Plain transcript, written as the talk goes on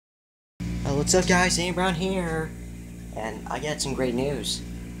What's up guys, Ian Brown here, and I got some great news.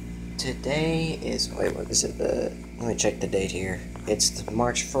 Today is, wait, what is it, let me check the date here. It's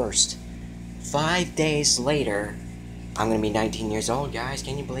March 1st. 5 days later, I'm gonna be 19 years old, guys.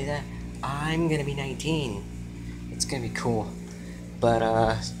 Can you believe that? I'm gonna be 19. It's gonna be cool. But,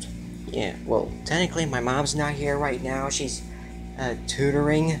 yeah, well, technically my mom's not here right now. She's,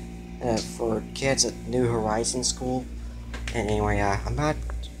 tutoring, for kids at New Horizons School. And anyway, I'm not,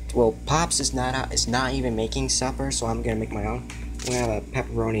 well, Pops is not even making supper, so I'm gonna make my own. We have a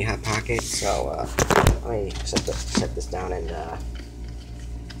pepperoni hot pocket, so, let me set this down and,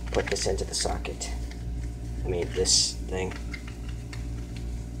 put this into the socket. I mean, this thing.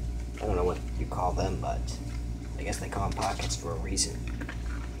 I don't know what you call them, but I guess they call them pockets for a reason.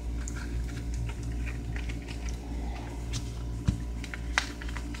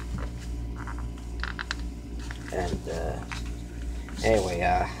 And,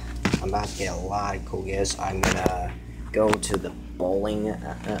 anyway, I'm about to get a lot of cool gifts. I'm gonna go to the bowling,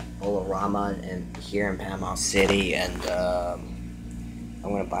 Bowl-O-Rama here in Panama City, and, I'm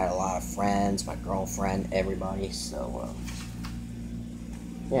gonna invite a lot of friends, my girlfriend, everybody, so,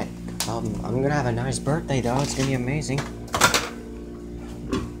 yeah, I'm gonna have a nice birthday, though. It's gonna be amazing.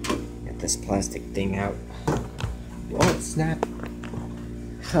 Get this plastic thing out. Oh, snap.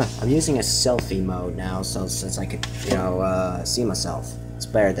 Huh, I'm using a selfie mode now, so since I could, you know, see myself. It's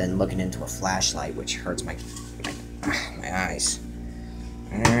better than looking into a flashlight, which hurts my eyes.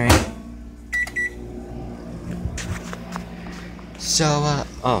 Alright. So,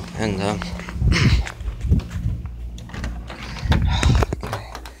 oh, and,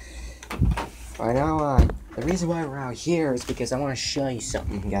 right now, the reason why we're out here is because I want to show you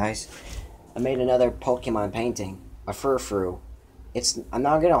something, guys. I made another Pokemon painting, a Furfrou. I'm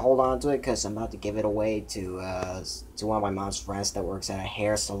not gonna hold on to it because I'm about to give it away to one of my mom's friends that works at a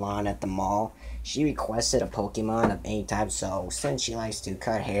hair salon at the mall. She requested a Pokemon of any type, so since she likes to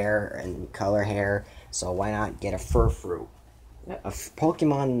cut hair and color hair, so why not get a Furfrou? A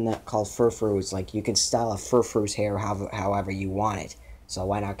Pokemon called Furfrou is like you can style a Furfrou's hair however you want it. So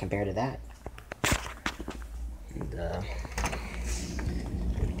why not compare to that?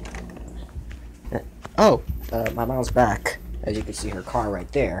 And, my mom's back. As you can see, her car right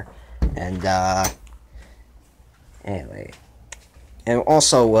there, and anyway, and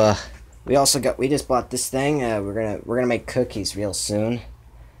also we just bought this thing. We're gonna make cookies real soon,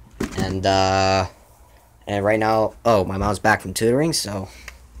 and right now, oh, my mom's back from tutoring, so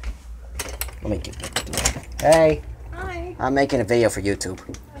let me give that. Hey. Hi. I'm making a video for YouTube.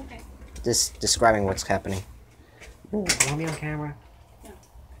 Okay. Just describing what's happening. Ooh, want me on camera? No.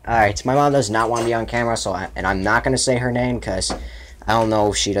 Alright, my mom does not want to be on camera, so I'm not going to say her name, because I don't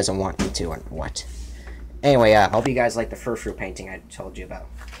know if she doesn't want me to or what. Anyway, I hope you guys like the Furfrou painting I told you about.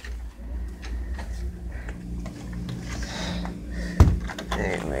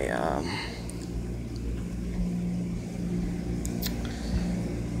 Anyway,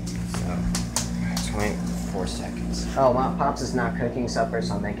 so, 24 seconds. Oh, well, Pops is not cooking supper,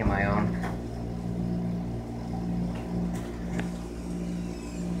 so I'm making my own.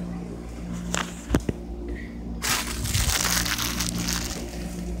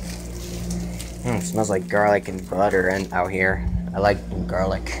 It smells like garlic and butter out here. I like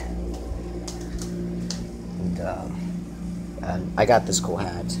garlic. And I got this cool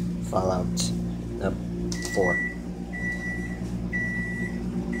hat, Fallout 4.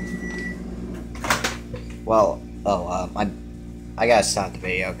 Well, I gotta stop the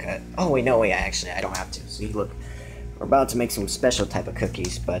video. Oh wait, no wait, actually I don't have to. See, look, we're about to make some special type of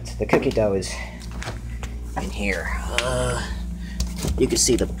cookies, but the cookie dough is in here. You can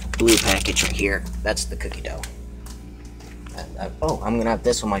see the blue package right here. That's the cookie dough. And, oh, I'm gonna have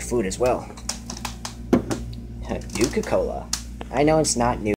this with my food as well. Nuka-Cola. I know it's not new.